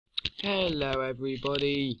Hello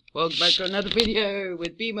everybody, welcome back to another video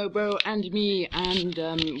with BMOBro and me, and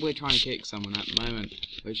we're trying to kick someone at the moment,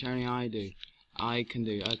 which only I can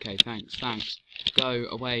do. Okay, thanks. Go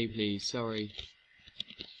away please, sorry,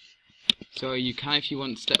 you can if you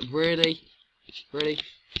want to step. Really?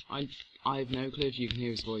 I have no clue if you can hear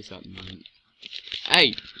his voice at the moment.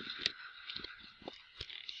 Hey!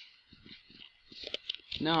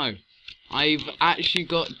 No, I've actually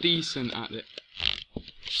got decent at it.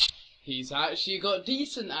 He's actually got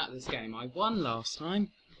decent at this game. I won last time.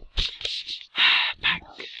 Back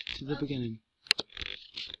to the beginning.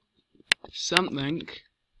 Something.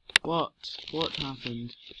 What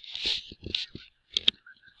happened?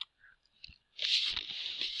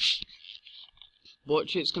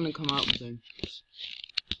 Watch, it's gonna come out soon.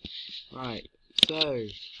 Right, so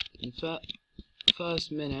in the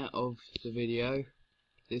first minute of the video,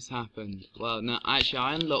 this happened. Well, no, actually,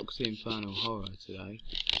 I unlocked the Infernal Horror today,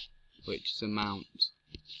 which is a mount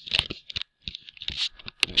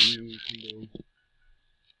that you can do.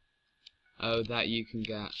 Oh, that you can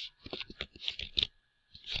get.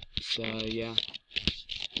 So yeah.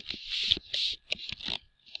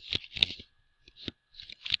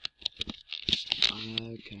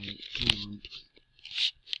 Okay, come on.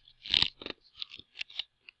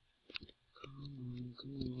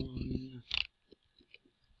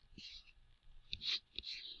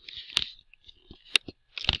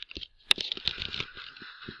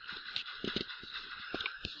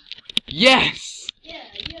 Yes! Yeah,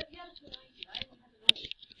 you have to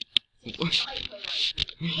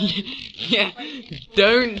Yeah,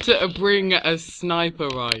 don't bring a sniper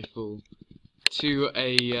rifle to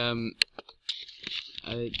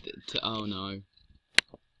oh no.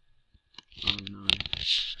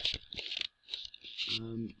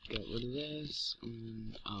 Get rid of this.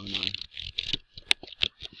 Oh no.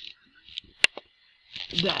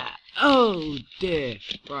 There. Oh dear.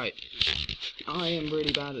 Right. I am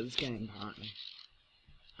really bad at this game apparently.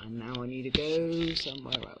 And now I need to go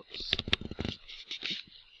somewhere else.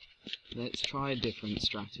 Let's try a different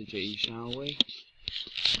strategy, shall we?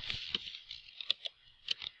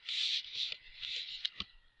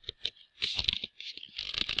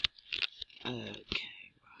 Okay, right.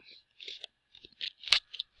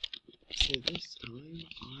 So this time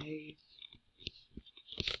I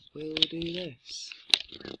will do this.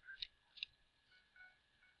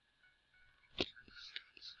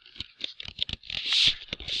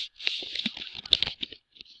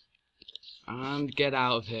 And get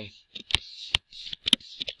out of here.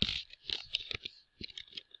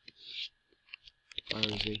 Where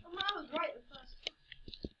is he? I was right the first time.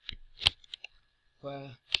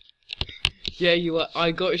 Where? Yeah, you were.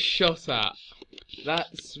 I got shot at.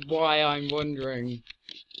 That's why I'm wondering.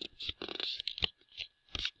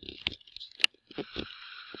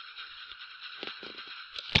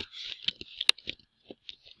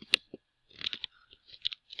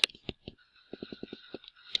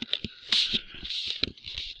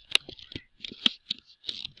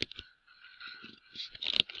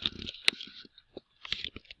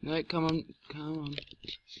 No, come on.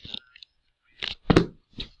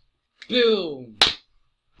 Boom!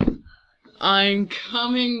 I'm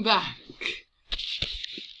coming back!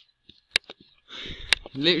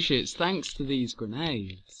 Literally, it's thanks to these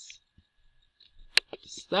grenades.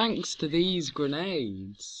 It's thanks to these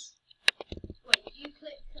grenades. Wait, you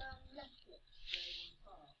click left click to throw them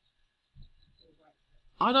far? Or right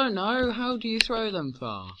click? I don't know, how do you throw them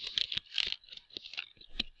far?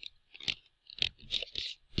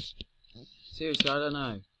 Seriously, I don't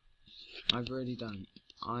know. I really don't.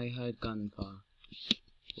 I heard gunfire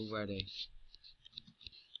already.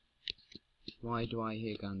 Why do I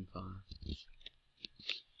hear gunfire?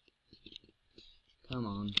 Come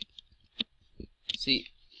on. See,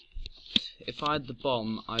 if I had the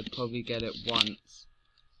bomb, I'd probably get it once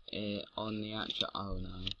on the actual. Oh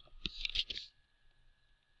no.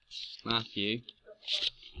 Matthew,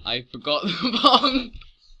 I forgot the bomb!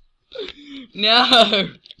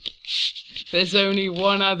 No! There's only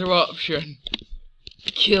one other option.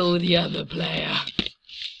 Kill the other player.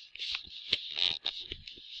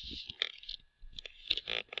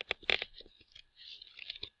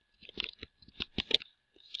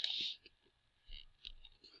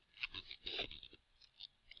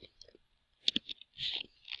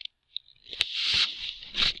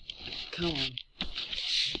 Come on.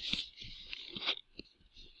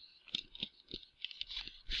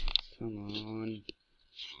 Come on.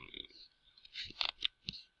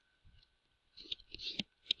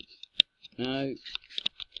 No.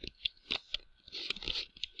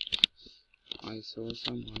 I saw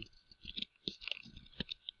someone.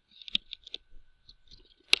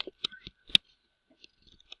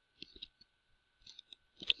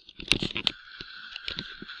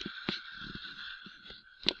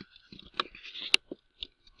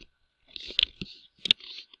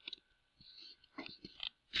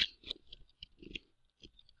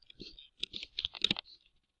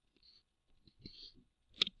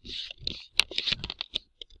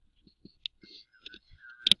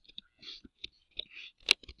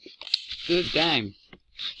 good game.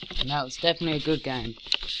 That was definitely a good game.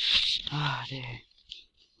 Ah, dear.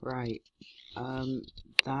 Right.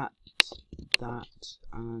 That,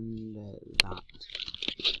 and that.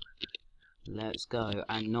 Let's go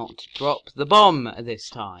and not drop the bomb this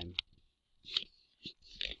time.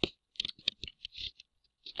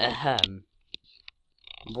 Ahem.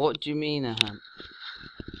 What do you mean, ahem?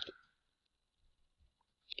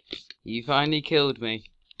 You finally killed me.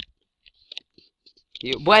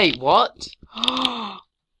 Wait, what?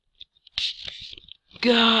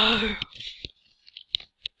 Go!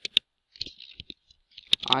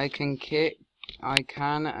 I can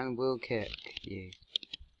and will kick you.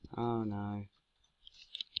 Oh no.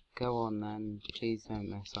 Go on then. Please don't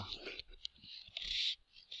mess up.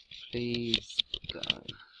 Please go.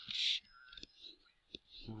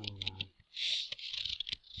 Oh no.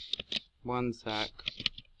 1 sec.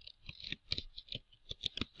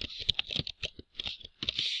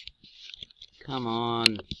 Come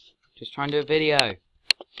on. Just trying to do a video.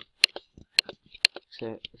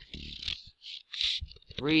 So,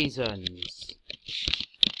 reasons.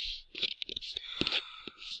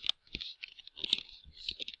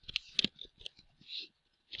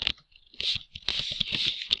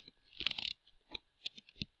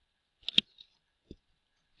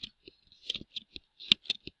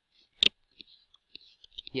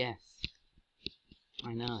 Yes.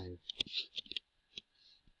 I know.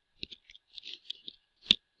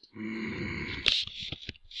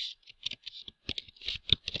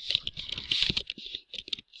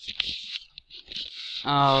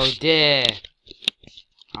 Oh dear.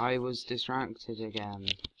 I was distracted again.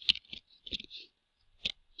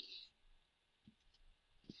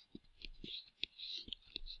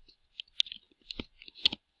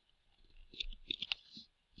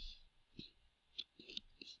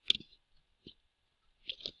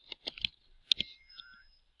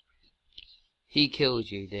 He killed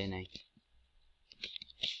you, didn't he?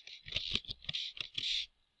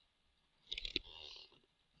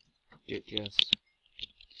 Just.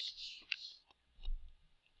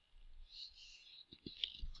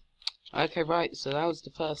 Okay, right, so that was the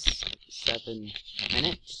first 7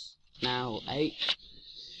 minutes. Now 8.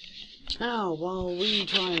 Now, while we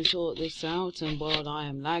try and sort this out, and while I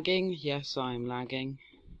am lagging, yes, I am lagging.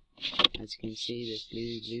 As you can see, this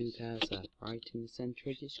blue cursor right in the centre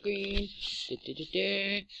of the screen.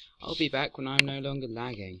 I'll be back when I'm no longer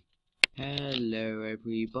lagging. Hello,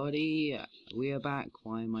 everybody. We are back.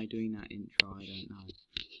 Why am I doing that intro? I don't know.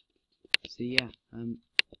 So yeah,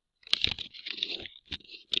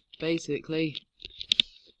 basically,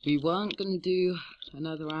 we weren't gonna do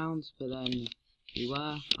another round, but then we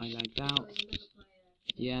were. I lagged out.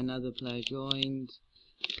 Yeah, another player joined.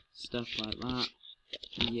 Stuff like that.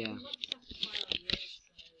 Yeah.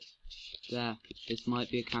 There. This might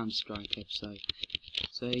be a Counter-Strike episode.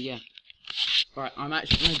 So yeah. Right, I'm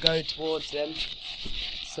actually going to go towards them.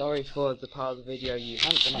 Sorry for the part of the video you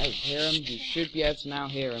haven't been able to hear them. You should be able to now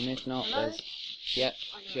hear them. If not, Hello? there's... Yep,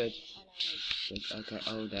 should. Okay,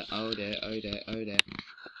 oh dear.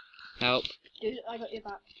 Help. Dude, I got your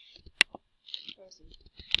back. Where is he?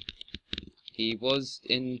 He was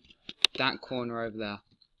in that corner over there.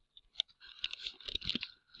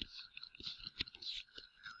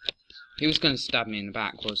 He was going to stab me in the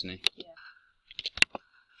back, wasn't he? Yeah.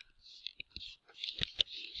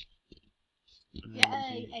 Yeah,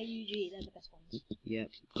 AUG, they're the best ones. Yep,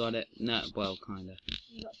 got it. No, well, kinda.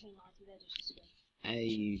 You got 290, they're just a skin.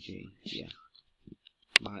 AUG, yeah.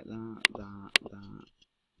 Like that.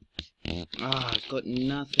 Ah, I've got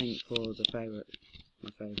nothing for the favourite.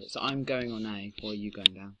 My favourite. So I'm going on A, or are you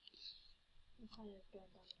going down? I'm kind of going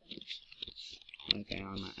down the bench. Okay,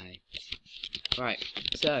 I'm at A. Right,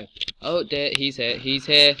 so. Oh dear, he's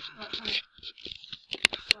here.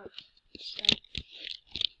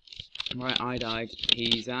 Right, I died.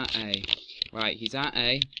 He's at A. Right, he's at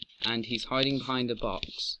A, and he's hiding behind a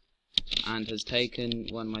box, and has taken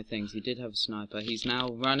one of my things. He did have a sniper. He's now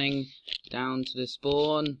running down to the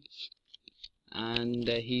spawn, and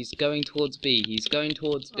he's going towards B.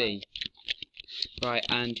 B. Right,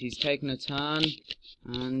 and he's taken a turn,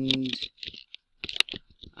 and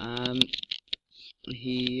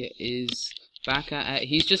he is back at A.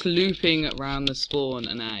 He's just looping around the spawn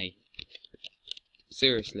and A.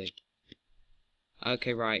 Seriously.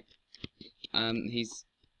 Okay, right. He's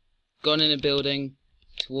gone in a building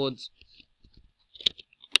towards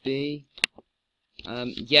B.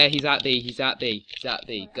 Yeah, he's at B.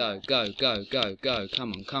 Go.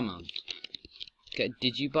 Come on. Okay,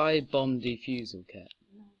 did you buy a bomb defusal kit?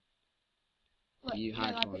 No. Wait, You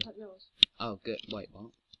had I one. picked up yours. Oh, good. Wait,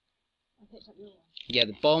 what? I picked up your one. Yeah,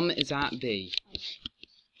 the bomb is at B.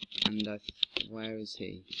 And where is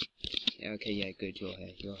he? Okay, yeah, good. You're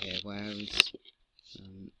here. You're here. Where is?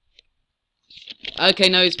 Okay,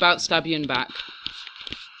 no, he's about to stab you in the back.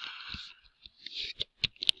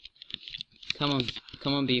 Come on,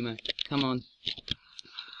 come on, BMO. Come on.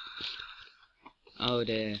 Oh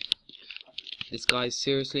dear. This guy's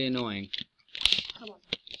seriously annoying. Come on.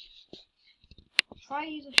 Try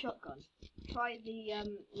use a shotgun. Try the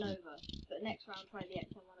Nova. But next round try the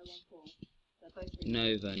XM1014. They're both really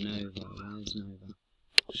Nova. Where's Nova?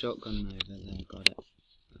 Shotgun Nova. There, got it.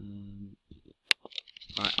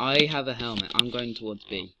 Right, I have a helmet. I'm going towards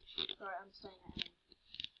B. Sorry, I'm staying at home.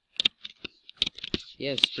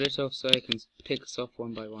 Yeah, split off so I can pick us off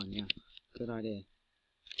one by one. Yeah, good idea.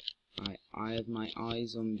 Right, I have my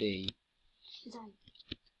eyes on B.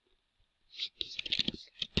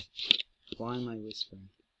 Why am I whispering?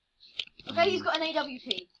 Okay, he's got an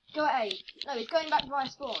AWP. Go at A. No, he's going back via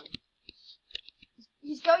spawn.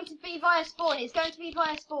 He's going to be via spawn. It's going to be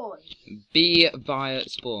via spawn. B via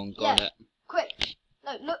spawn. Got it. Quick.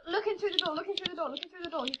 No, looking through the door. Looking through the door. Looking through the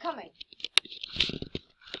door. He's coming.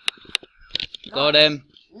 Got him.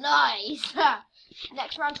 Nice.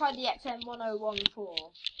 Next round, try the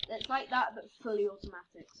XM1014. It's like that, but fully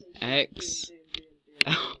automatic. So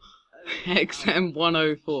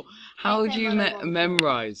XM104. How do you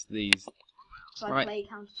memorize these? So I Right. play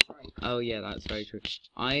Counter-Strike. Oh yeah, that's very true.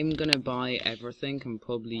 I'm gonna buy everything and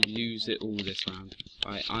probably lose it all this round.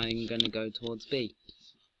 Right, I'm gonna go towards B.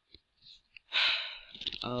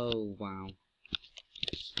 Oh wow.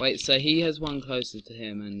 Wait, so he has one closer to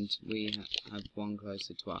him and we have one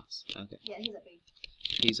closer to us. Okay. Yeah, he's at B.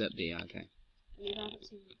 He's at B, okay. You haven't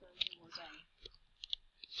seen him going towards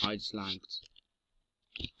A. I just lagged.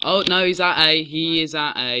 Oh no, he's at A. He is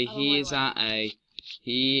at A. He is at A.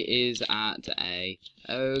 He is at A.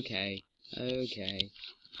 Okay. Okay.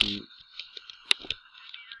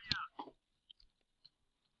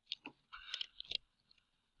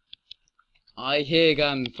 I hear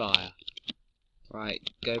gunfire. Right,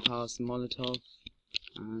 go past the Molotov.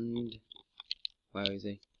 And where is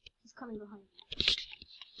he? He's coming behind me.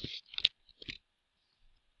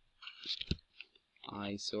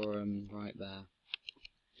 I saw him right there.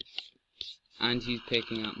 And he's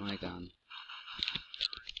picking up my gun.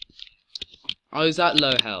 I was at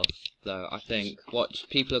low health, though, I think.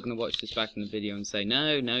 People are going to watch this back in the video and say,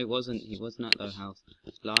 no, he wasn't at low health.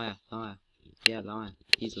 Liar. Yeah, liar.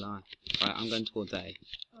 He's a liar. Right, I'm going towards A.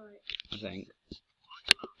 Alright. I think.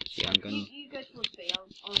 Yeah, I'm going... You go towards B,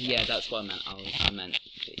 I'll Yeah, that's what I meant. I meant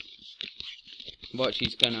B. Watch,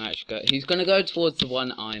 he's going to actually go... He's going to go towards the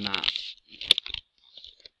one I'm at.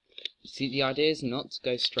 See, the idea is not to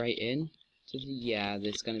go straight in. Yeah,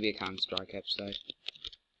 this is going to be a Counter-Strike episode.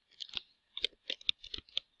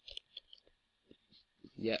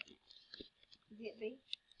 Yep. Is he at B?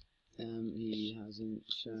 He hasn't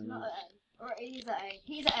shown. He's not at A. Or he's at A.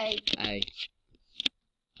 He's at A.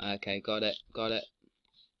 A. Okay, got it.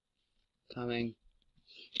 Coming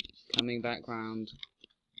back round.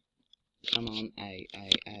 Come on, A.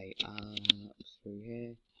 Through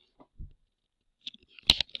here.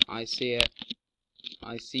 I see it.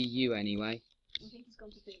 I see you anyway. I think he's gone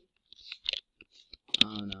to B.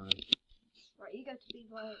 Oh no. Right, you go to B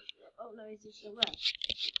via... Oh no, is he still there?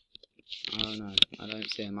 Oh no, I don't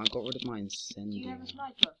see him. I got rid of my Do incendiary. you have a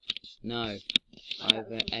sniper? No. I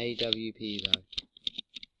have an AWP though.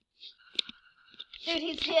 Dude,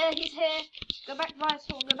 he's here. Go back via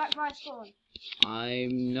spawn.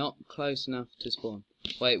 I'm not close enough to spawn.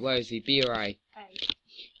 Wait, where is he? B or A? A.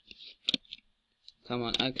 Come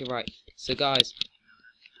on, okay, right. So guys,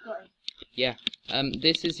 Got him. yeah,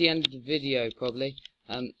 this is the end of the video probably.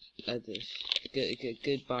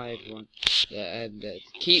 Goodbye everyone.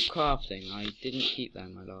 Keep crafting. I didn't keep that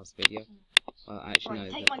in my last video. Well, actually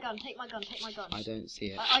Right, no. take my gun. I don't see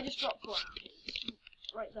it. I just dropped one.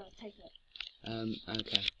 Right there, take it.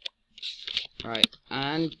 Okay. Right,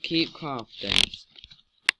 and keep crafting.